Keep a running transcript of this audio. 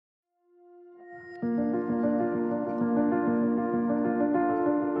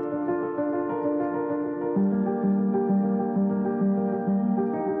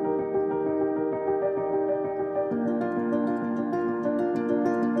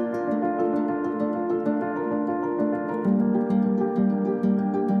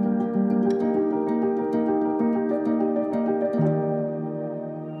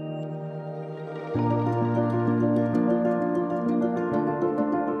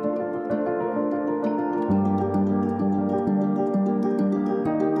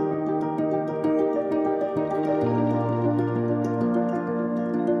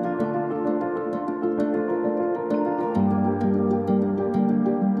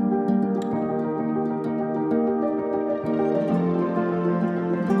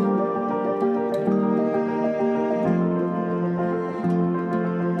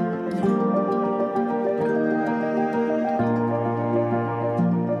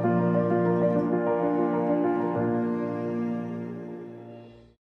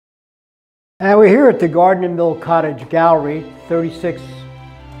we're here at the Gardiner Mill Cottage Gallery, 36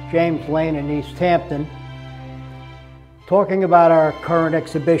 James Lane in East Hampton, talking about our current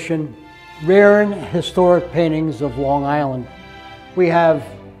exhibition, Rare and Historic Paintings of Long Island. We have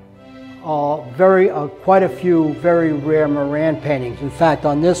quite a few very rare Moran paintings. In fact,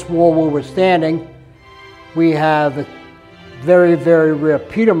 on this wall where we're standing, we have a very, very rare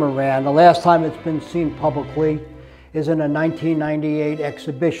Peter Moran. The last time it's been seen publicly is in a 1998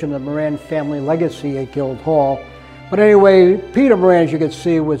 exhibition of Moran Family Legacy at Guildhall. But anyway, Peter Moran, as you can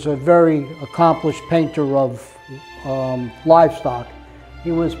see, was a very accomplished painter of livestock.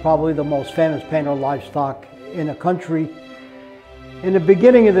 He was probably the most famous painter of livestock in the country in the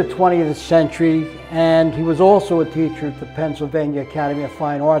beginning of the 20th century, and he was also a teacher at the Pennsylvania Academy of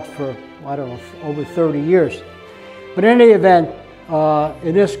Fine Arts for, I don't know, over 30 years. But in any event,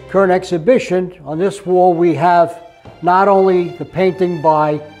 in this current exhibition, on this wall we have not only the painting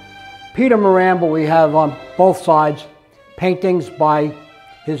by Peter Moran, but we have on both sides paintings by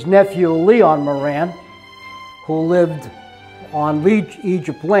his nephew Leon Moran, who lived on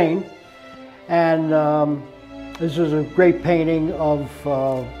Egypt Lane. And this is a great painting of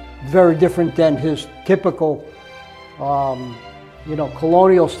very different than his typical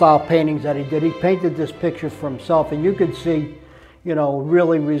colonial style paintings that he did. He painted this picture for himself, and you can see,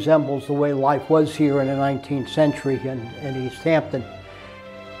 really resembles the way life was here in the 19th century in East Hampton.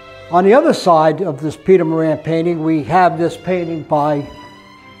 On the other side of this Peter Moran painting, we have this painting by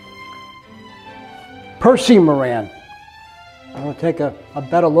Percy Moran. I'm going to take a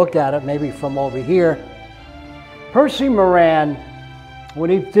better look at it, maybe from over here. Percy Moran,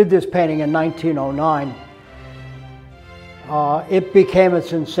 when he did this painting in 1909, it became a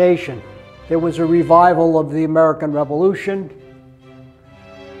sensation. There was a revival of the American Revolution.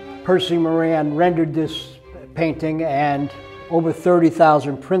 Percy Moran rendered this painting, and over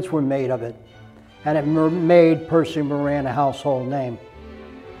 30,000 prints were made of it. And it made Percy Moran a household name.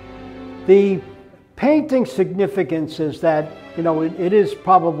 The painting significance is that, it is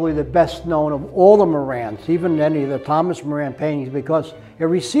probably the best known of all the Morans, even any of the Thomas Moran paintings, because it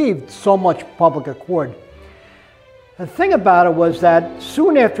received so much public accord. The thing about it was that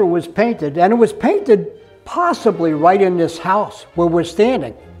soon after it was painted, and it was painted possibly right in this house where we're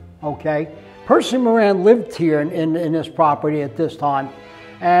standing, okay? Percy Moran lived here in this property at this time,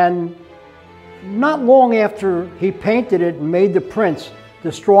 and not long after he painted it and made the prints,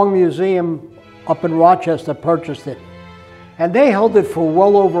 the Strong Museum up in Rochester purchased it. And they held it for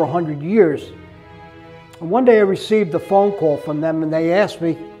well over 100 years. And one day I received a phone call from them, and they asked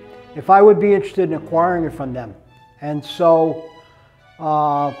me if I would be interested in acquiring it from them. And so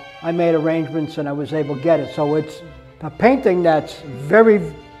I made arrangements and I was able to get it. So it's a painting that's very,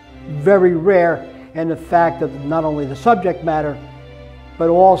 very rare in the fact of not only the subject matter, but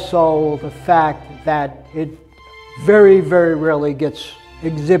also the fact that it very, very rarely gets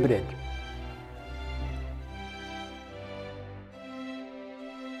exhibited.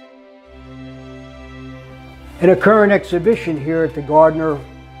 In a current exhibition here at the Gardiner,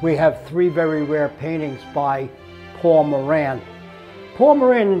 we have three very rare paintings by Paul Moran. Paul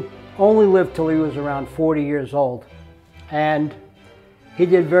Moran only lived till he was around 40 years old, and he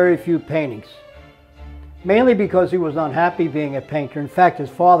did very few paintings, mainly because he was unhappy being a painter. In fact, his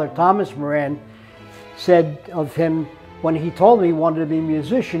father, Thomas Moran, said of him, when he told me he wanted to be a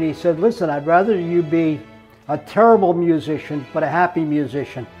musician, he said, "Listen, I'd rather you be a terrible musician, but a happy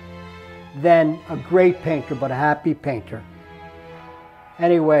musician, than a great painter, but a happy painter."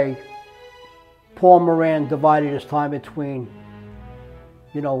 Anyway, Paul Moran divided his time between,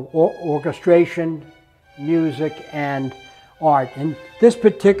 orchestration, music, and art. And this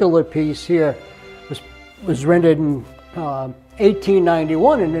particular piece here was rendered in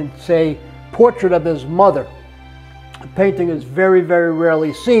 1891, and it's a portrait of his mother. The painting is very, very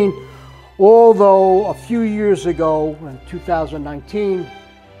rarely seen, although a few years ago, in 2019,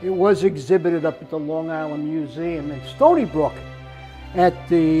 it was exhibited up at the Long Island Museum in Stony Brook at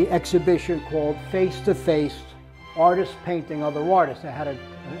the exhibition called Face to Face, Artists Painting Other Artists. They had an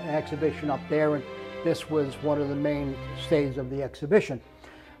exhibition up there, and this was one of the main stays of the exhibition.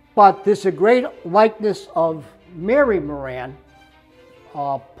 But this is a great likeness of Mary Moran,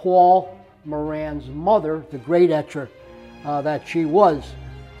 Paul Moran's mother, the great etcher that she was.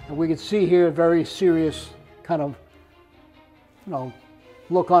 And we can see here a very serious kind of,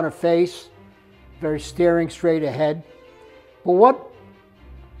 look on her face, very staring straight ahead. But what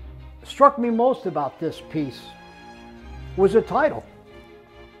struck me most about this piece was the title.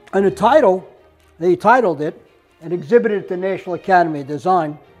 And the title, they titled it and exhibited at the National Academy of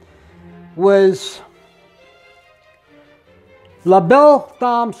Design, was La belle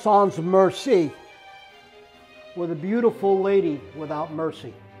dame sans merci, or the beautiful lady without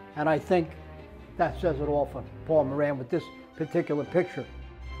mercy. And I think that says it all for Paul Moran with this particular picture.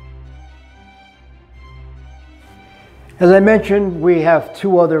 As I mentioned, we have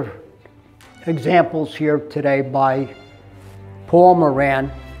two other examples here today by Paul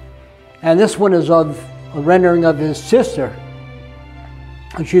Moran. And this one is of a rendering of his sister.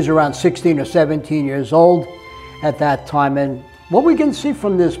 And she's around 16 or 17 years old at that time. And what we can see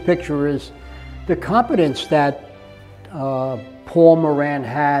from this picture is the competence that Paul Moran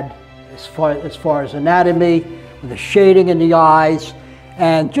had as far as anatomy, the shading in the eyes,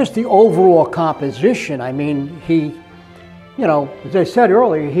 and just the overall composition. I mean, he, you know, as I said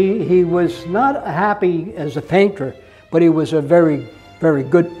earlier, he was not happy as a painter, but he was a very, very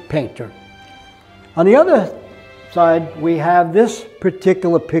good painter. On the other side, we have this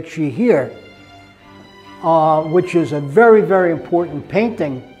particular picture here, which is a very, very important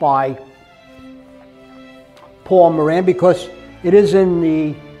painting by Paul Moran because it is in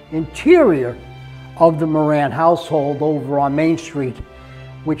the interior of the Moran household over on Main Street,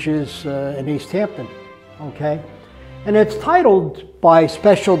 which is in East Hampton, okay? And it's titled by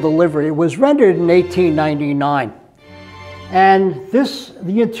special delivery. It was rendered in 1899. And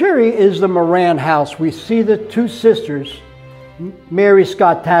the interior is the Moran house. We see the two sisters, Mary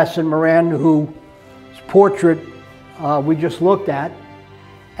Scott Tassin Moran, whose portrait we just looked at,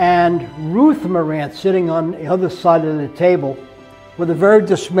 and Ruth Moran sitting on the other side of the table with a very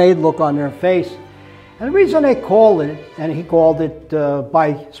dismayed look on her face. And the reason they called it, and he called it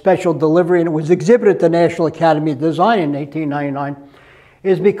by special delivery, and it was exhibited at the National Academy of Design in 1899,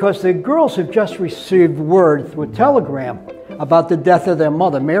 is because the girls have just received word through a telegram about the death of their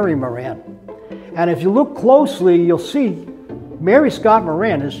mother, Mary Moran. And if you look closely, you'll see Mary Scott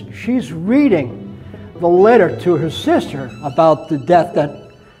Moran she's reading the letter to her sister about the death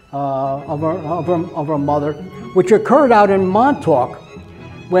of her mother, which occurred out in Montauk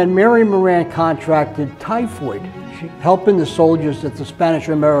when Mary Moran contracted typhoid, helping the soldiers at the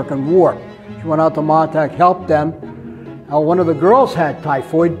Spanish-American War. She went out to Montauk, helped them. One of the girls had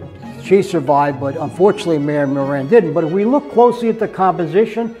typhoid. She survived, but unfortunately Mary Moran didn't. But if we look closely at the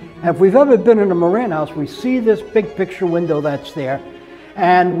composition, and if we've ever been in a Moran house, we see this big picture window that's there,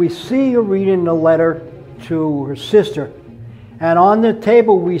 and we see her reading the letter to her sister. And on the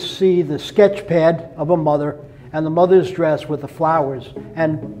table we see the sketch pad of a mother and the mother's dress with the flowers.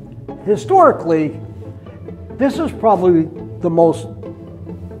 And historically, this is probably the most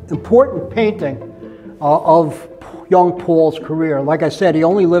important painting of young Paul's career. Like I said, he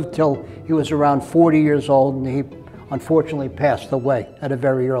only lived till he was around 40 years old, and he unfortunately passed away at a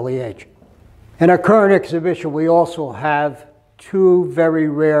very early age. In our current exhibition, we also have two very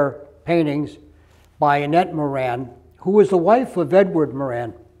rare paintings by Annette Moran, who was the wife of Edward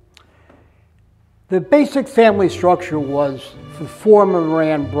Moran. The basic family structure was the four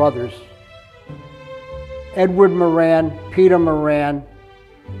Moran brothers: Edward Moran, Peter Moran,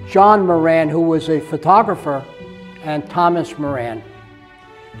 John Moran, who was a photographer, and Thomas Moran.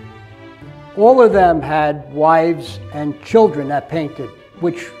 All of them had wives and children that painted,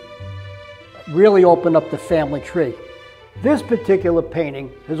 which really opened up the family tree. This particular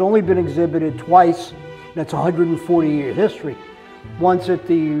painting has only been exhibited twice in its 140-year history. Once at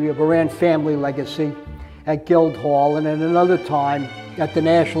the Moran Family Legacy at Guildhall, and at another time at the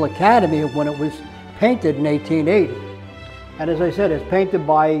National Academy when it was painted in 1880. And as I said, it's painted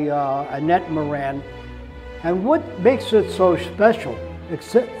by Annette Moran. And what makes it so special,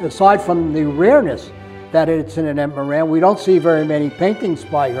 aside from the rareness that it's in Annette Moran, we don't see very many paintings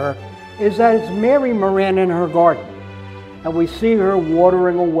by her, is that it's Mary Moran in her garden. And we see her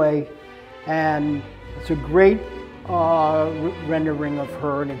watering away, and it's a great rendering of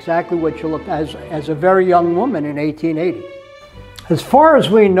her and exactly what she looked as a very young woman in 1880. As far as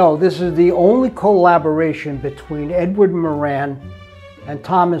we know, this is the only collaboration between Edward Moran and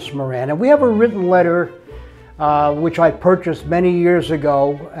Thomas Moran. And we have a written letter which I purchased many years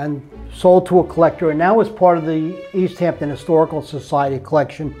ago and sold to a collector, and now is part of the East Hampton Historical Society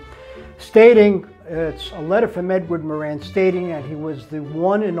collection, stating, it's a letter from Edward Moran stating that he was the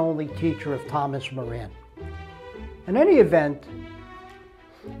one and only teacher of Thomas Moran. In any event,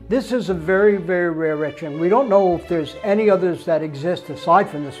 this is a very, very rare etching. We don't know if there's any others that exist aside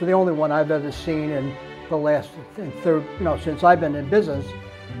from this. It's the only one I've ever seen in the last since I've been in business,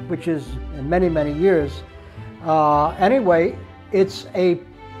 which is in many, many years. Anyway, it's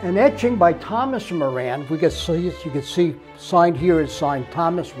an etching by Thomas Moran. You can see signed here is signed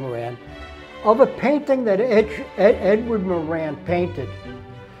Thomas Moran, of a painting that Edward Moran painted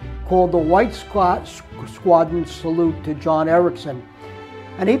called the White Squadron Salute to John Erickson.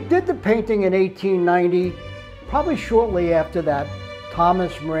 And he did the painting in 1890. Probably shortly after that,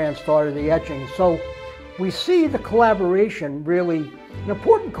 Thomas Moran started the etching. So we see the collaboration, really an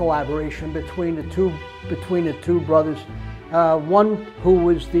important collaboration between the two brothers. One who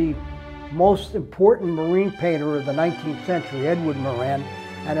was the most important marine painter of the 19th century, Edward Moran,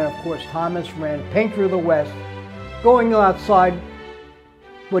 and then of course Thomas Moran, painter of the West, going outside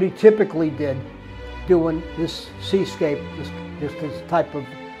what he typically did, doing this seascape, this type of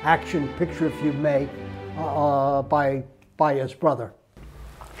action picture, if you may, by his brother.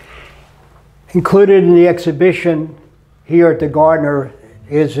 Included in the exhibition here at the Gardiner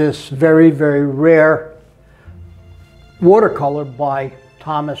is this very, very rare watercolor by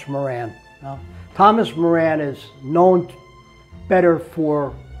Thomas Moran. Now, Thomas Moran is known better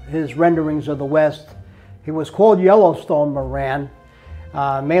for his renderings of the West. He was called Yellowstone Moran,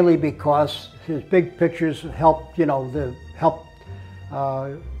 mainly because his big pictures helped,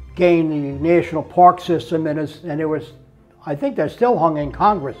 gain the national park system, and it was, I think they're still hung in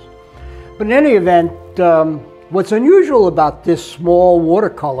Congress. But in any event, what's unusual about this small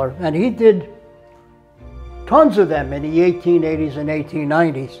watercolor, and he did tons of them in the 1880s and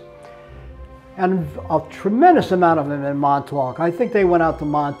 1890s, and a tremendous amount of them in Montauk. I think they went out to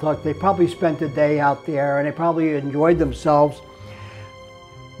Montauk. They probably spent a day out there, and they probably enjoyed themselves.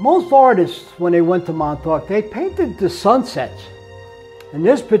 Most artists, when they went to Montauk, they painted the sunsets. In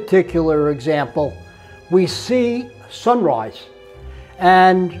this particular example, we see sunrise.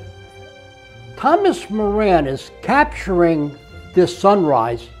 And Thomas Moran is capturing this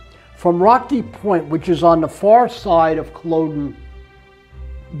sunrise from Rocky Point, which is on the far side of Culloden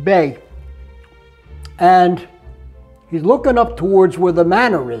Bay. And he's looking up towards where the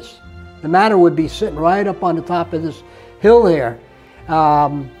manor is. The manor would be sitting right up on the top of this hill here.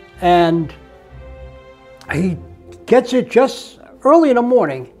 And he gets it just early in the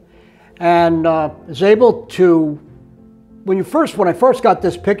morning and is able to, when I first got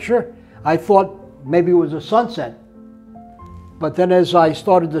this picture, I thought maybe it was a sunset. But then as I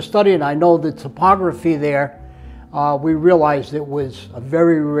started to study and I know the topography there, we realized it was a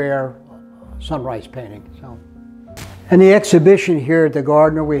very rare sunrise painting. So, in the exhibition here at the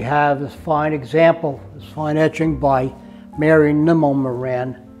Gardiner, we have this fine example, this fine etching by Mary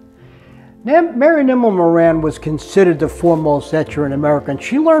Moran. Mary Moran was considered the foremost etcher in America, and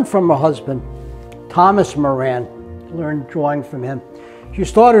she learned from her husband, Thomas Moran, learned drawing from him. She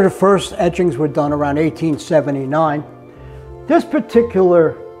started, her first etchings were done around 1879. This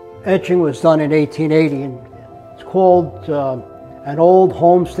particular etching was done in 1880, and it's called An Old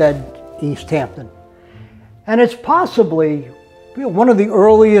Homestead, East Hampton. And it's possibly one of the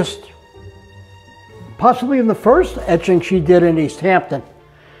earliest, possibly in the first etching she did in East Hampton.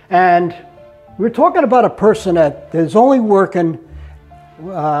 And we're talking about a person that is only working,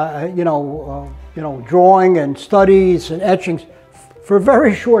 drawing and studies and etchings for a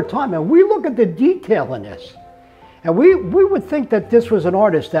very short time. And we look at the detail in this, and we would think that this was an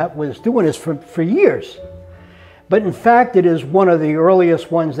artist that was doing this for years. But in fact, it is one of the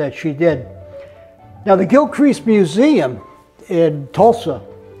earliest ones that she did. Now, the Gilcrease Museum in Tulsa,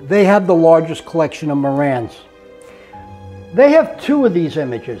 they have the largest collection of Morans. They have two of these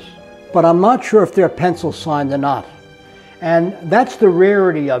images, but I'm not sure if they're pencil signed or not. And that's the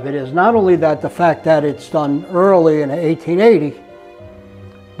rarity of it, is not only that the fact that it's done early in 1880,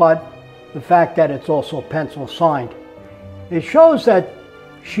 but the fact that it's also pencil signed. It shows that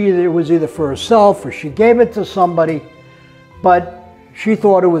it was either for herself or she gave it to somebody, but she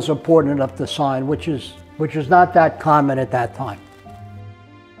thought it was important enough to sign, which is not that common at that time.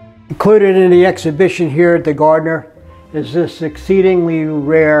 Included in the exhibition here at the Gardiner is this exceedingly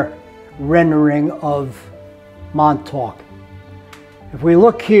rare rendering of Montauk. If we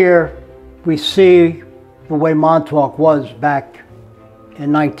look here, we see the way Montauk was back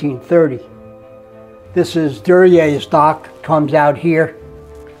in 1930. This is Duryea's dock, comes out here.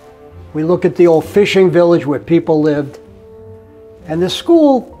 We look at the old fishing village where people lived. And the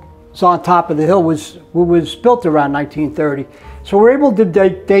school is on top of the hill, was built around 1930. So we're able to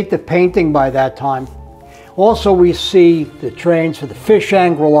date the painting by that time. Also, we see the trains for the fish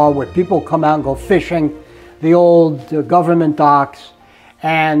Angela, where people come out and go fishing, the old government docks,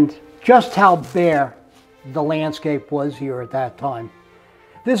 and just how bare the landscape was here at that time.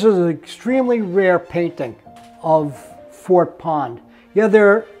 This is an extremely rare painting of Fort Pond. Yeah,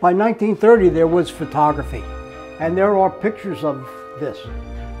 by 1930 there was photography, and there are pictures of this.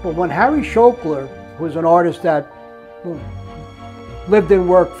 But when Harry Schokler, who was an artist that lived and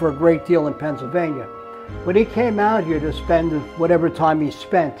worked for a great deal in Pennsylvania, when he came out here to spend whatever time he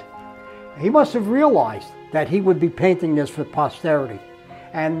spent, he must have realized that he would be painting this for posterity,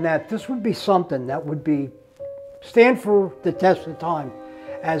 and that this would be something that would stand for the test of time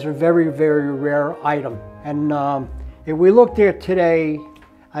as a very, very rare item. And if we look there today,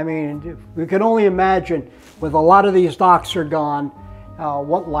 I mean, we can only imagine, with a lot of these docks are gone,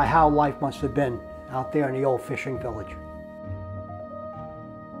 how life must have been out there in the old fishing village.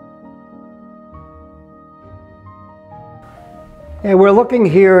 And we're looking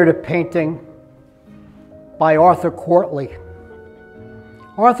here at a painting by Arthur Courtly.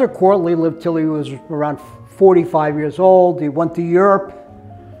 Arthur Courtly lived till he was around 45 years old. He went to Europe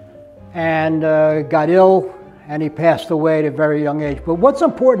and got ill, and he passed away at a very young age. But what's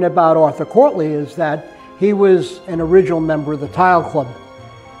important about Arthur Courtly is that he was an original member of the Tile Club,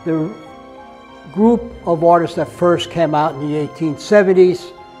 the group of artists that first came out in the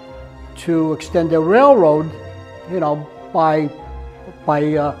 1870s to extend the railroad, you know, by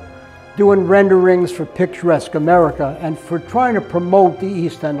doing renderings for picturesque America and for trying to promote the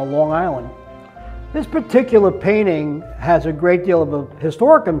East End of Long Island. This particular painting has a great deal of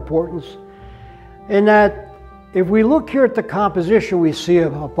historic importance in that if we look here at the composition, we see a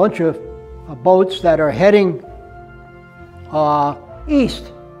bunch of boats that are heading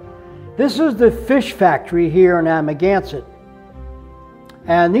east. This is the fish factory here in Amagansett.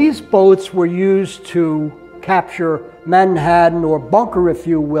 And these boats were used to capture Manhattan, or bunker, if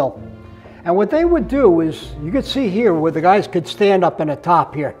you will. And what they would do is, you could see here where the guys could stand up in the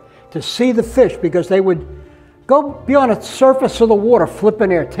top here to see the fish, because they would go be on the surface of the water flipping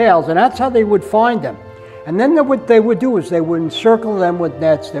their tails, and that's how they would find them. And then what they would do is they would encircle them with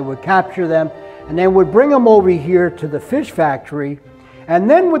nets, they would capture them, and they would bring them over here to the fish factory. And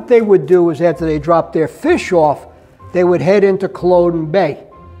then what they would do is, after they dropped their fish off, they would head into Culloden Bay,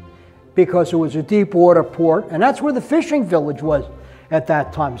 because it was a deep water port, and that's where the fishing village was at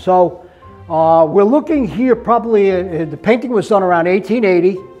that time. So we're looking here, probably, the painting was done around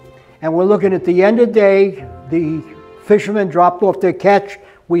 1880, and we're looking at the end of the day, the fishermen dropped off their catch,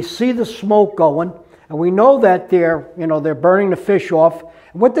 we see the smoke going, and we know that they're burning the fish off.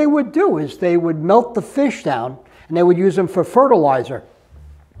 And what they would do is they would melt the fish down, and they would use them for fertilizer.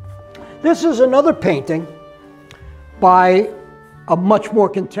 This is another painting by a much more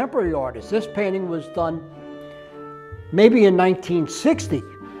contemporary artist. This painting was done maybe in 1960.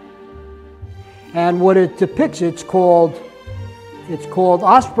 And what it depicts, it's called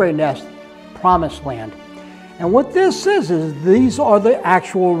Osprey Nest, Promised Land. And what this is these are the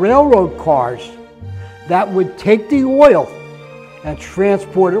actual railroad cars that would take the oil and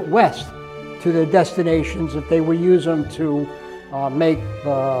transport it west to their destinations if they were using them to make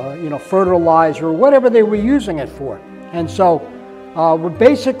fertilizer or whatever they were using it for. And so we're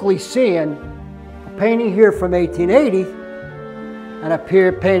basically seeing a painting here from 1880 and a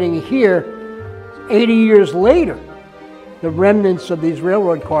painting here 80 years later, the remnants of these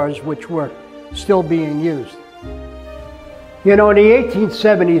railroad cars which were still being used. You know, in the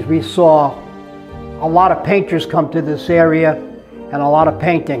 1870s we saw a lot of painters come to this area and a lot of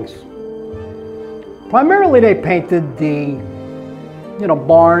paintings. Primarily they painted the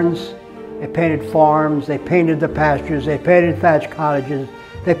barns, they painted farms, they painted the pastures, they painted thatched cottages,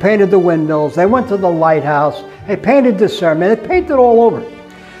 they painted the windmills, they went to the lighthouse, they painted the ceremony, they painted all over.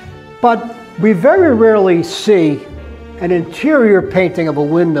 But we very rarely see an interior painting of a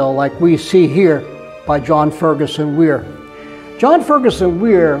windmill like we see here by John Ferguson Weir. John Ferguson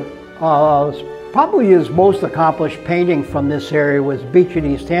Weir, probably his most accomplished painting from this area was Beach at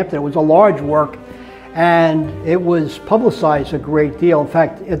East Hampton. It was a large work, and it was publicized a great deal. In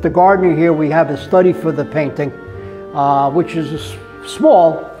fact, at the Gardiner here we have a study for the painting, which is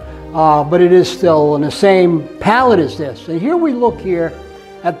small, but it is still in the same palette as this. And here we look here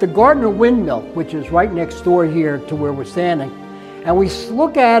at the Gardiner windmill, which is right next door here to where we're standing. And we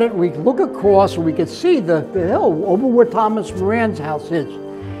look at it, we look across, and we can see the hill over where Thomas Moran's house is.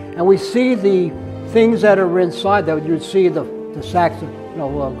 And we see the things that are inside, that you'd see the sacks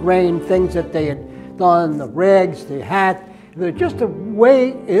of grain, things that they had done, the rags, the hat, just the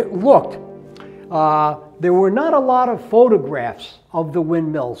way it looked. There were not a lot of photographs of the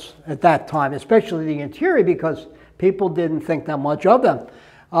windmills at that time, especially the interior, because people didn't think that much of them.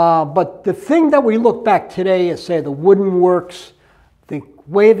 But the thing that we look back today is, say, the wooden works, the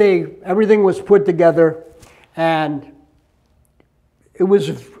way everything was put together, and it was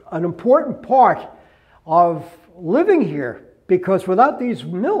an important part of living here, because without these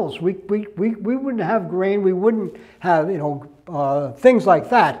mills, we wouldn't have grain, we wouldn't have things like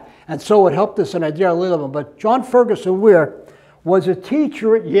that, and so it helped us in our daily living. But John Ferguson Weir was a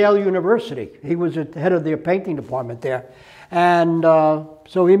teacher at Yale University. He was at the head of their painting department there, And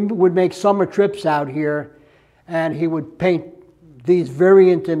so he would make summer trips out here, and he would paint these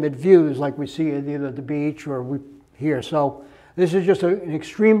very intimate views like we see at either the beach or here. So this is just an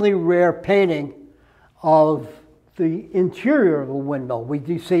extremely rare painting of the interior of a windmill. We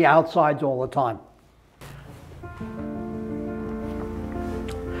do see outsides all the time.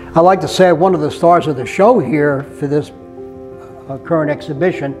 I'd like to say one of the stars of the show here for this current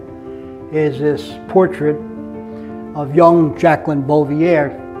exhibition is this portrait of young Jacqueline Bouvier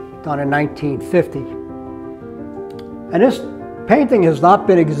done in 1950. And this painting has not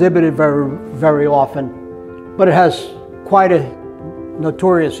been exhibited very often, but it has quite a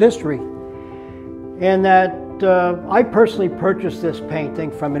notorious history in that I personally purchased this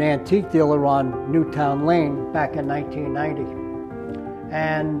painting from an antique dealer on Newtown Lane back in 1990.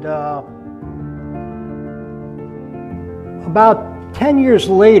 And about 10 years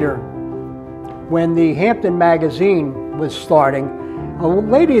later, when the Hampton magazine was starting, a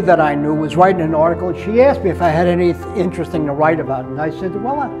lady that I knew was writing an article, and she asked me if I had anything interesting to write about. And I said,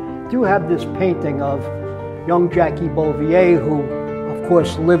 well, I do have this painting of young Jackie Bouvier, who, of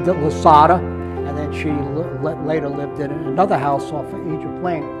course, lived at Lasada, and then she later lived in another house off of Egypt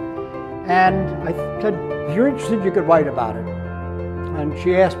Lane. And I said, if you're interested, you could write about it. And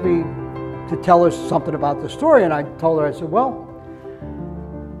she asked me to tell her something about the story, and I told her, I said, well,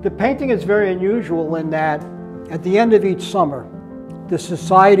 the painting is very unusual in that at the end of each summer, the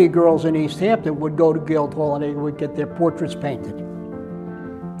society girls in East Hampton would go to Guildhall and they would get their portraits painted.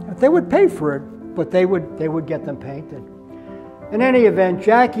 They would pay for it, but they would get them painted. In any event,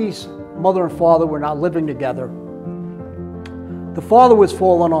 Jackie's mother and father were not living together. The father was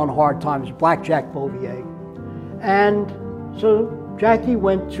falling on hard times, Black Jack Bouvier. And so Jackie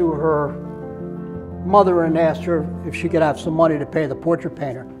went to her mother and asked her if she could have some money to pay the portrait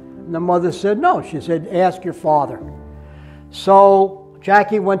painter. And the mother said no. She said, ask your father. So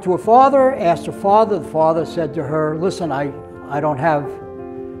Jackie went to her father, asked her father. The father said to her, listen, I don't have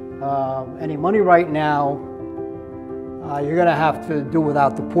any money right now. You're going to have to do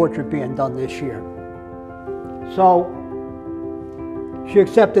without the portrait being done this year. So she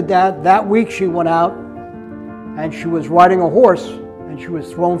accepted that. That week she went out and she was riding a horse and she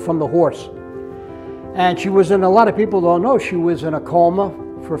was thrown from the horse. And she was in, a lot of people don't know, she was in a coma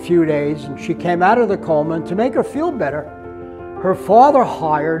for a few days, and she came out of the coma, and to make her feel better, her father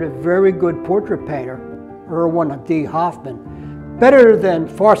hired a very good portrait painter, Erwin D. Hoffman,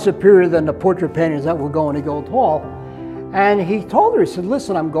 far superior than the portrait painters that were going to Guildhall. And he told her, he said,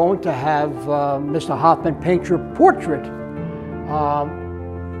 listen, I'm going to have Mr. Hoffman paint your portrait.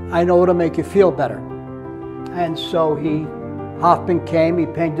 I know it'll make you feel better. And so Hoffman came, he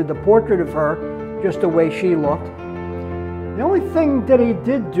painted the portrait of her, just the way she looked. The only thing that he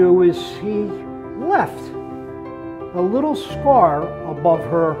did do is he left a little scar above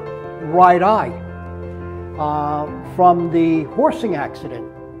her right eye from the horsing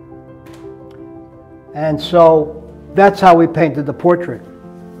accident. And so that's how we painted the portrait.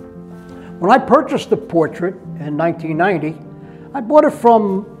 When I purchased the portrait in 1990, I bought it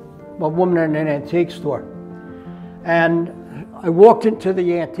from a woman in an antique store. And I walked into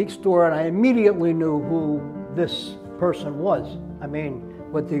the antique store and I immediately knew who this person was. I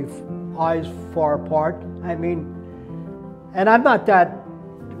mean, with the eyes far apart. I mean, and I'm not that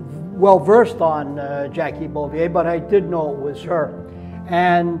well versed on Jackie Bouvier, but I did know it was her.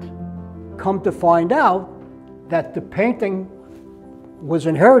 And come to find out that the painting was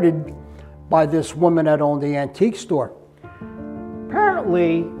inherited by this woman that owned the antique store.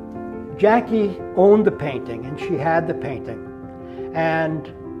 Apparently, Jackie owned the painting and she had the painting. And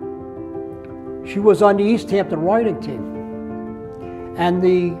she was on the East Hampton writing team. And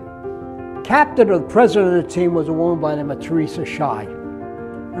the captain or the president of the team was a woman by the name of Teresa Shy.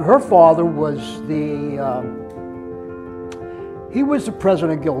 And her father was he was the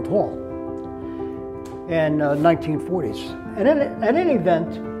president of Guildhall in 1940s. And at any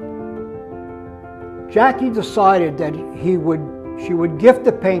event, Jackie decided that she would gift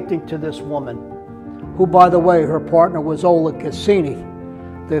the painting to this woman, who, by the way, her partner was Ola Cassini,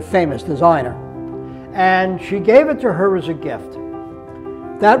 the famous designer. And she gave it to her as a gift.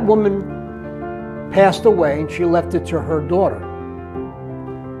 That woman passed away and she left it to her daughter,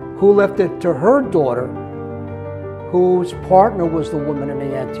 who left it to her daughter, whose partner was the woman in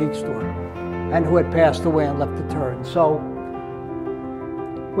the antique store, and who had passed away and left it to her. And so,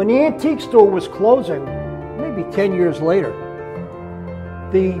 when the antique store was closing, maybe 10 years later,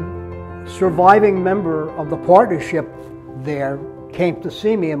 the surviving member of the partnership there came to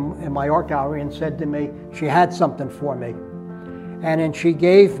see me in my art gallery and said to me she had something for me. And then she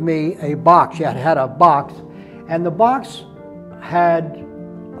gave me a box. She had a box, and the box had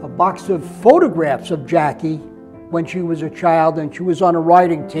a box of photographs of Jackie when she was a child, and she was on a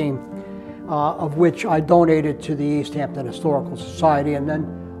writing team, of which I donated to the East Hampton Historical Society. And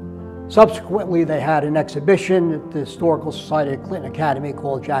then subsequently they had an exhibition at the Historical Society at Clinton Academy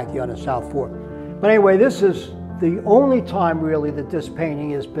called Jackie on the South Fork. But anyway, this is the only time really that this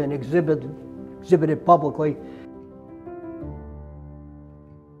painting has been exhibited publicly.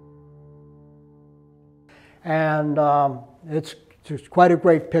 And it's quite a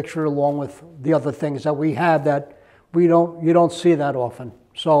great picture, along with the other things that we have that you don't see that often.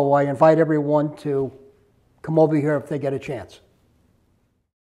 So I invite everyone to come over here if they get a chance.